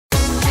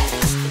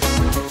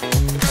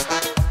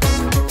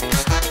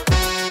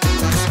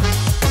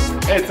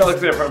Hey, it's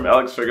Alex here from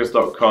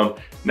alexfergus.com.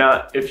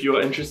 Now, if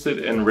you're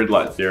interested in red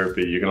light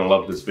therapy, you're going to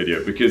love this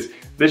video because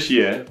this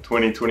year,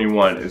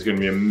 2021, is going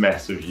to be a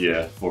massive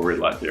year for red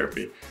light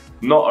therapy.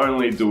 Not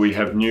only do we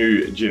have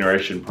new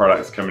generation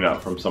products coming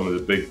out from some of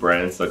the big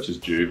brands such as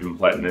Joovv and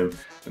Platinum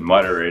and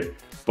Mito Red,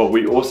 but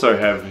we also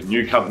have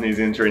new companies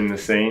entering the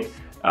scene,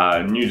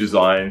 new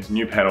designs,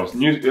 new panels,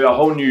 a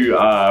whole new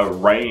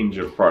range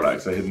of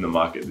products are hitting the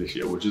market this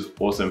year, which is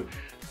awesome.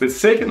 But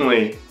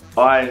secondly,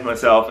 I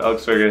myself,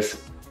 Alex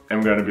Fergus, am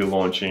going to be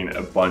launching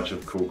a bunch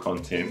of cool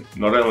content,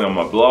 not only on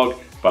my blog,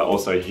 but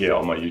also here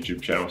on my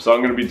YouTube channel. So I'm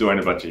going to be doing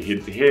a bunch of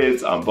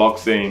head-to-heads,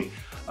 unboxing,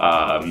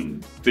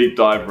 deep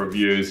dive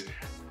reviews,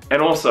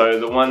 and also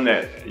the one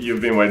that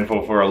you've been waiting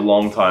for a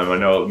long time. I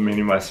know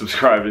many of my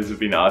subscribers have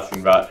been asking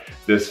about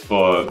this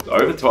for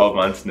over 12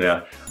 months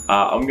now.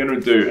 I'm going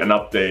to do an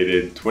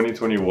updated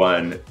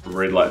 2021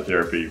 red light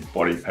therapy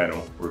body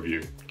panel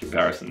review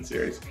comparison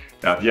series.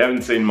 Now, if you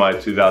haven't seen my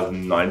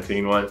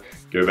 2019 one,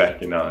 go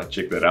back and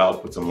check that out. I'll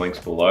put some links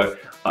below.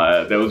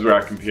 That was where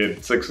I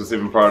compared 6 or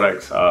 7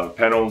 products,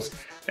 panels,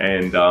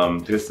 and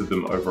tested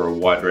them over a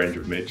wide range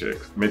of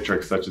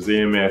metrics such as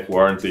EMF,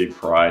 warranty,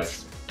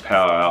 price,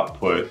 power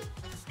output,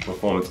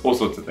 performance, all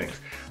sorts of things.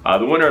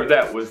 The winner of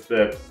that was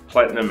the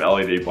Platinum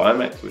LED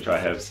Biomax, which I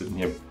have sitting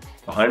here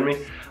behind me.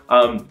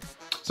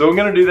 So we're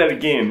going to do that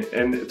again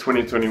in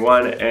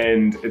 2021,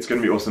 and it's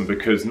going to be awesome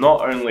because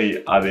not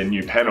only are there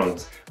new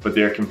panels, but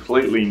there are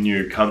completely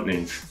new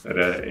companies that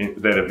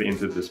have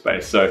entered the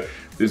space. So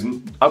there's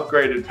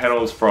upgraded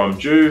panels from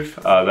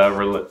Joovv.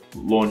 They're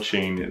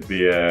launching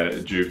their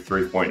Joovv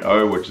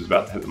 3.0, which is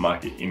about to hit the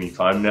market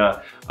anytime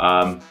now.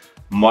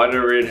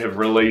 Mito Red have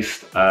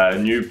released a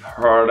new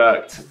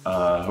product.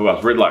 Who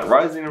else? Red Light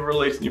Rising have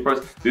released new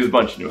products. There's a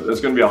bunch of new. There's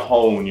going to be a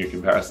whole new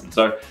comparison.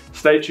 So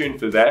stay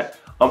tuned for that.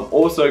 I'm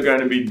also going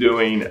to be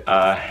doing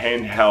a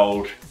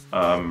handheld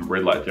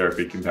red light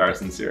therapy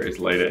comparison series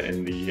later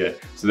in the year.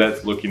 So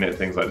that's looking at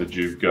things like the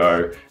Joovv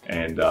Go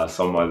and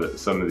some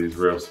of these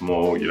real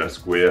small,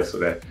 square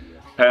sort of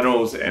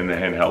panels and the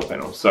handheld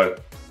panels. So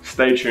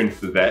stay tuned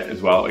for that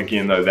as well.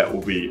 Again though, that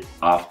will be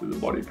after the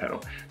body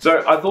panel. So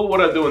I thought what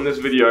I'd do in this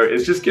video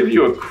is just give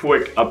you a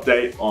quick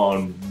update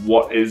on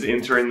what is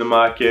entering the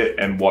market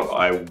and what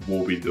I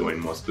will be doing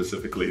more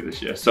specifically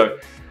this year. So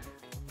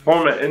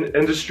from an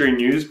industry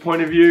news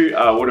point of view,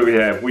 what do we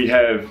have? We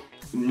have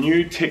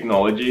new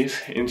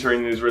technologies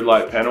entering these red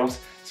light panels.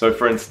 So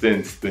for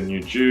instance, the new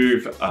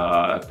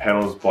Joovv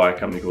panels by a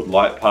company called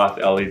LightPath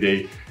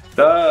LED,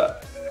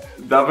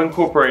 they've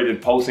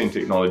incorporated pulsing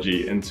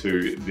technology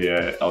into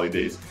their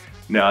LEDs.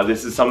 Now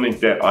this is something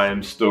that I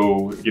am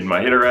still getting my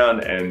head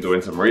around and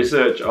doing some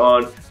research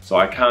on, so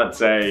I can't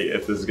say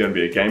if this is going to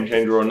be a game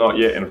changer or not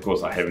yet, and of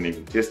course I haven't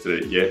even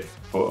tested it yet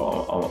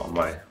on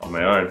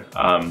my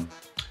own.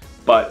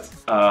 But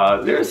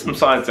there is some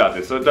science out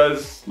there, so it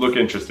does look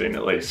interesting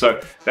at least.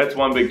 So that's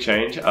one big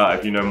change.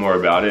 If you know more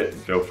about it,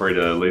 feel free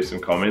to leave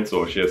some comments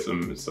or share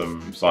some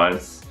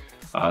science,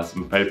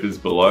 some papers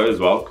below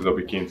as well, because I'll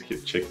be keen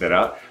to check that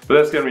out. But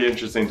that's going to be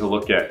interesting to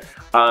look at.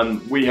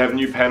 We have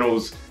new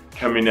panels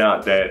coming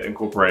out that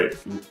incorporate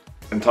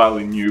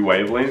entirely new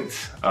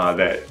wavelengths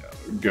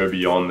that go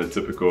beyond the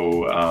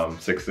typical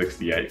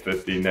 660,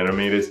 850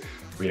 nanometers.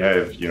 We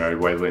have,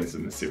 wavelengths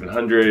in the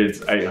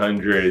 700s,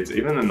 800s,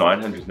 even the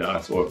 900s now.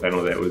 I saw a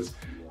panel that was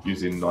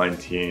using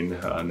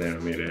 910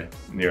 nanometer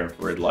near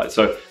infrared light.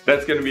 So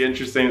that's going to be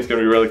interesting. It's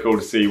going to be really cool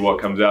to see what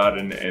comes out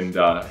and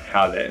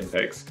how that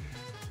impacts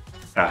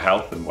our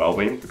health and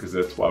well-being, because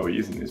that's why we're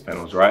using these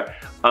panels, right?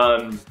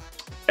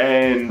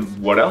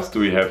 And what else do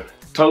we have?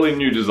 Totally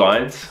new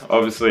designs.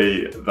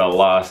 Obviously the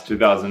last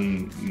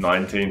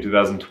 2019,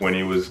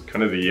 2020 was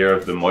kind of the year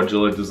of the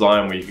modular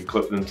design where you could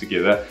clip them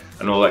together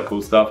and all that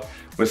cool stuff.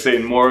 We're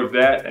seeing more of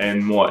that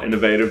and more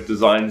innovative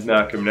designs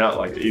now coming out,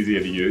 like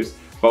easier to use,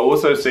 but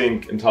also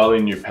seeing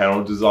entirely new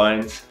panel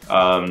designs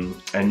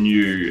and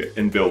new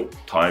inbuilt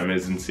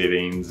timers and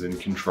settings and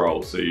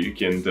controls, so you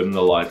can dim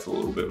the lights a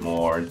little bit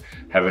more and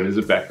have it as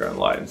a background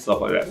light and stuff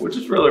like that, which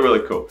is really,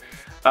 really cool.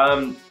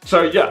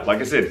 So yeah, like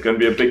I said, it's going to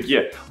be a big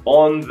year.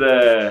 On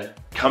the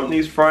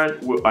companies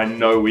front, I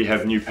know we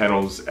have new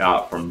panels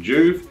out from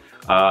Joovv.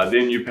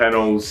 Their new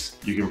panels,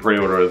 you can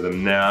pre-order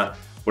them now.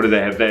 What do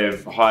they have? They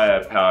have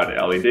higher powered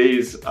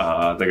LEDs. They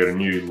got a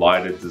new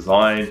lighted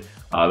design.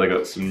 They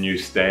got some new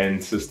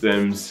stand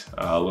systems,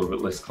 a little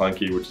bit less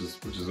clunky, which is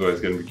always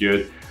going to be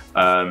good.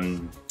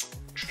 And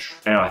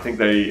I think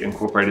they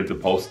incorporated the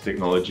pulse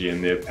technology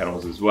in their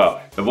panels as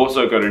well. They've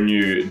also got a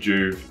new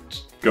Joovv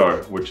Go,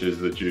 which is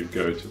the Joovv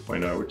Go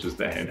 2.0, which is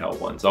the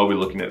handheld one. So I'll be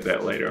looking at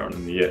that later on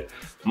in the year.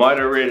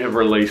 Mito Red have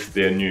released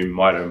their new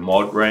Mito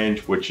Mod range,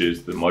 which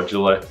is the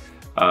modular,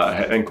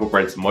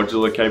 incorporates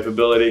modular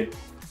capability.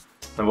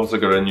 They've also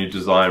got a new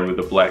design with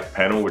a black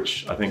panel,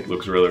 which I think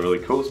looks really, really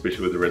cool,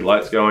 especially with the red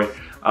lights going.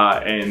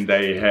 And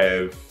they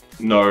have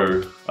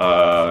no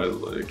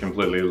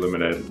completely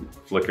limited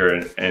flicker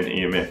and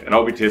EMF. And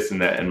I'll be testing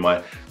that in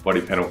my body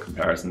panel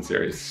comparison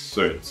series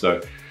soon.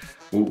 So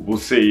we'll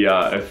see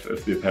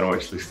if the panel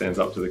actually stands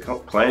up to the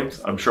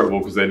claims. I'm sure it will,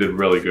 because they did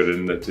really good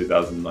in the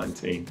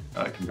 2019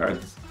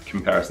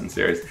 comparison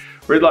series.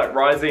 Red Light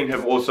Rising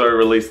have also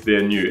released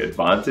their new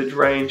Advantage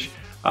range.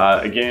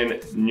 Again,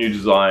 new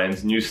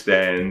designs, new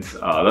stands.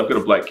 They've got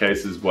a black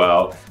case as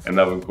well, and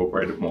they've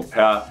incorporated more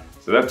power,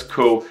 so that's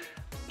cool.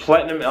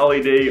 Platinum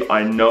LED,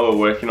 I know are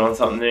working on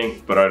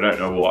something, but I don't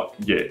know what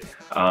yet.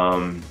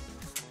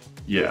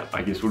 Yeah,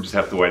 I guess we'll just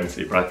have to wait and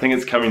see, but I think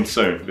it's coming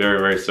soon, very,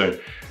 very soon.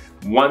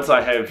 Once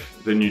I have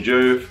the new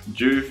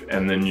Joovv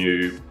and the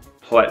new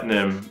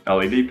Platinum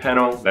LED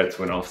panel, that's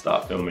when I'll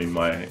start filming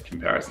my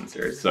comparison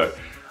series. So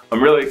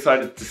I'm really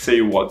excited to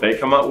see what they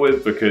come up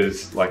with,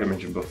 because like I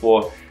mentioned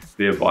before,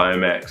 their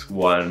Biomax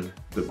won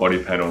the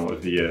body panel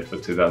of the year for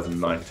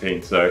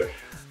 2019. So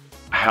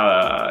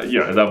you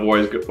know,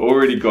 they've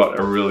already got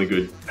a really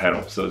good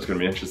panel, so it's going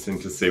to be interesting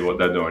to see what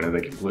they're doing. Are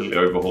they completely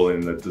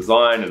overhauling the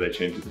design? Are they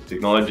changing the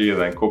technology? Are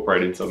they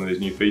incorporating some of these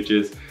new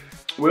features?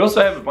 We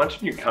also have a bunch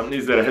of new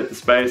companies that have hit the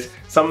space.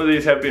 Some of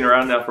these have been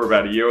around now for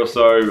about a year or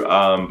so,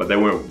 but they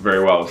weren't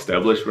very well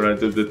established when I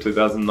did the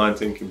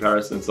 2019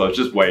 comparison, so I was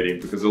just waiting,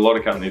 because a lot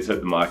of companies hit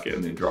the market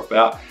and then drop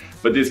out.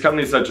 But there's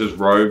companies such as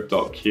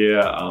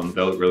Joovv.care,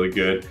 they look really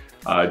good.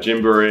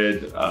 Mito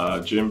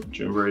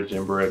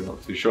Red,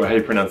 not too sure how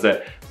you pronounce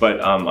that,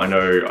 but I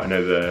know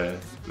the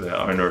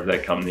owner of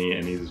that company,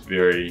 and he's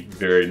very,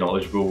 very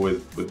knowledgeable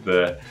with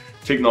the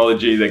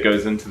technology that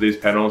goes into these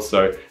panels.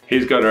 So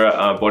he's got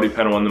a body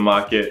panel on the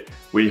market.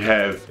 We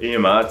have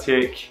EMR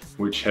Tech,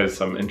 which has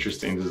some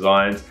interesting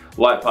designs.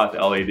 Lightpath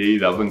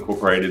LED, they've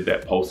incorporated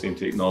that pulsing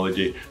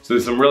technology. So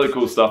there's some really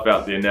cool stuff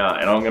out there now,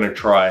 and I'm gonna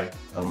try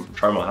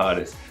my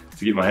hardest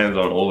to get my hands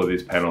on all of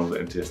these panels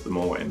and test them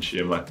all and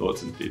share my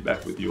thoughts and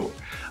feedback with you all.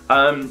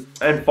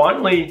 And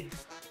finally,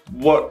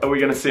 what are we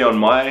going to see on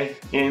my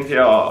end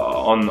here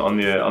on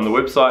the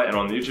website and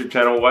on the YouTube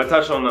channel? Well, I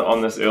touched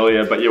on this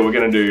earlier, but yeah, we're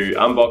going to do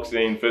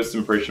unboxing, first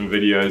impression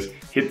videos,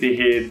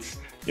 head-to-heads,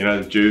 you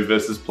know, Joovv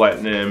versus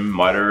Platinum,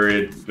 Mito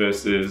Red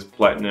versus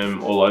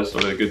Platinum, all those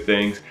sort of good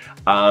things.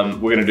 We're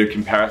going to do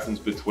comparisons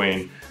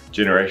between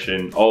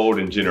generation old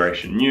and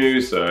generation new.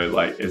 So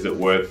like, is it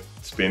worth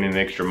spending the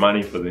extra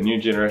money for the new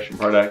generation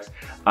products?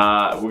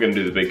 We're going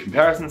to do the big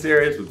comparison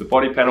series with the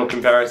body panel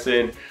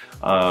comparison.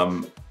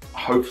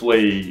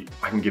 Hopefully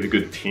I can get a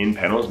good 10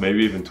 panels,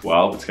 maybe even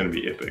 12. It's going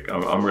to be epic.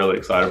 I'm really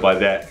excited by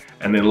that.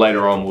 And then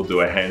later on we'll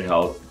do a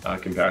handheld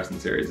comparison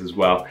series as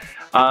well.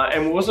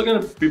 And we're also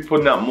going to be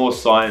putting out more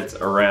science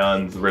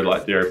around red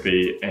light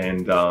therapy,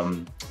 and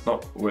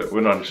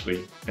we're not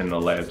actually in the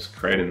labs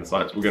creating the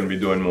science. We're going to be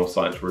doing more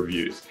science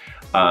reviews.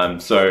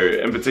 So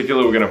in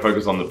particular, we're going to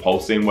focus on the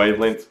pulsing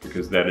wavelengths,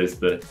 because that is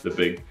the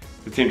big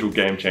potential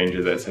game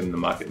changer that's hitting the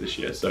market this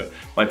year. So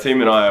my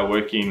team and I are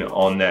working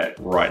on that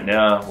right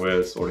now.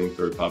 We're sorting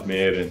through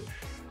PubMed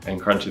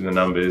and crunching the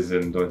numbers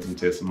and doing some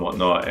tests and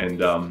whatnot.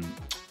 And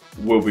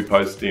we'll be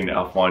posting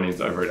our findings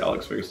over at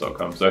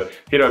alexfergus.com. So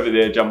head over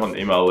there, jump on the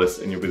email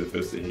list, and you'll be the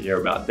first to hear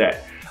about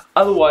that.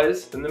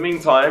 Otherwise, in the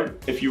meantime,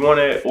 if you want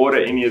to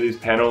order any of these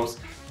panels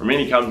from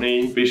any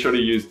company, be sure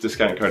to use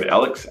discount code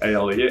ALEX,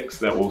 A-L-E-X.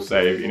 That will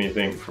save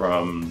anything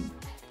from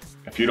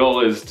a few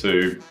dollars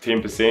to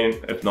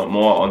 10%, if not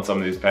more, on some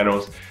of these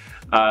panels.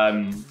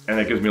 And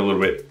that gives me a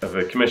little bit of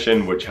a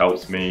commission, which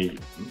helps me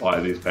buy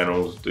these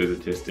panels, do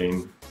the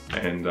testing,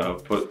 and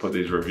put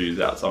these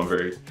reviews out. So I'm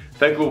very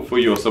thankful for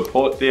your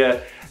support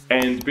there.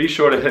 And be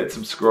sure to hit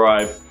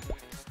subscribe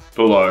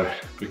below,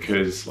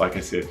 because like I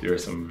said, there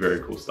is some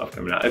very cool stuff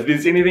coming out. If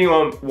there's anything you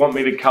want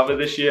me to cover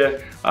this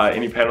year,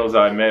 any panels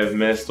I may have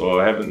missed,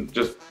 or haven't,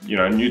 just, you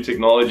know, new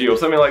technology or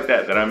something like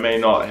that I may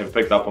not have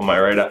picked up on my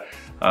radar,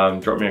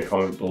 drop me a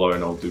comment below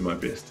and I'll do my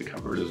best to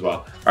cover it as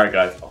well. Alright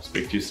guys, I'll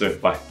speak to you soon.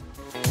 Bye.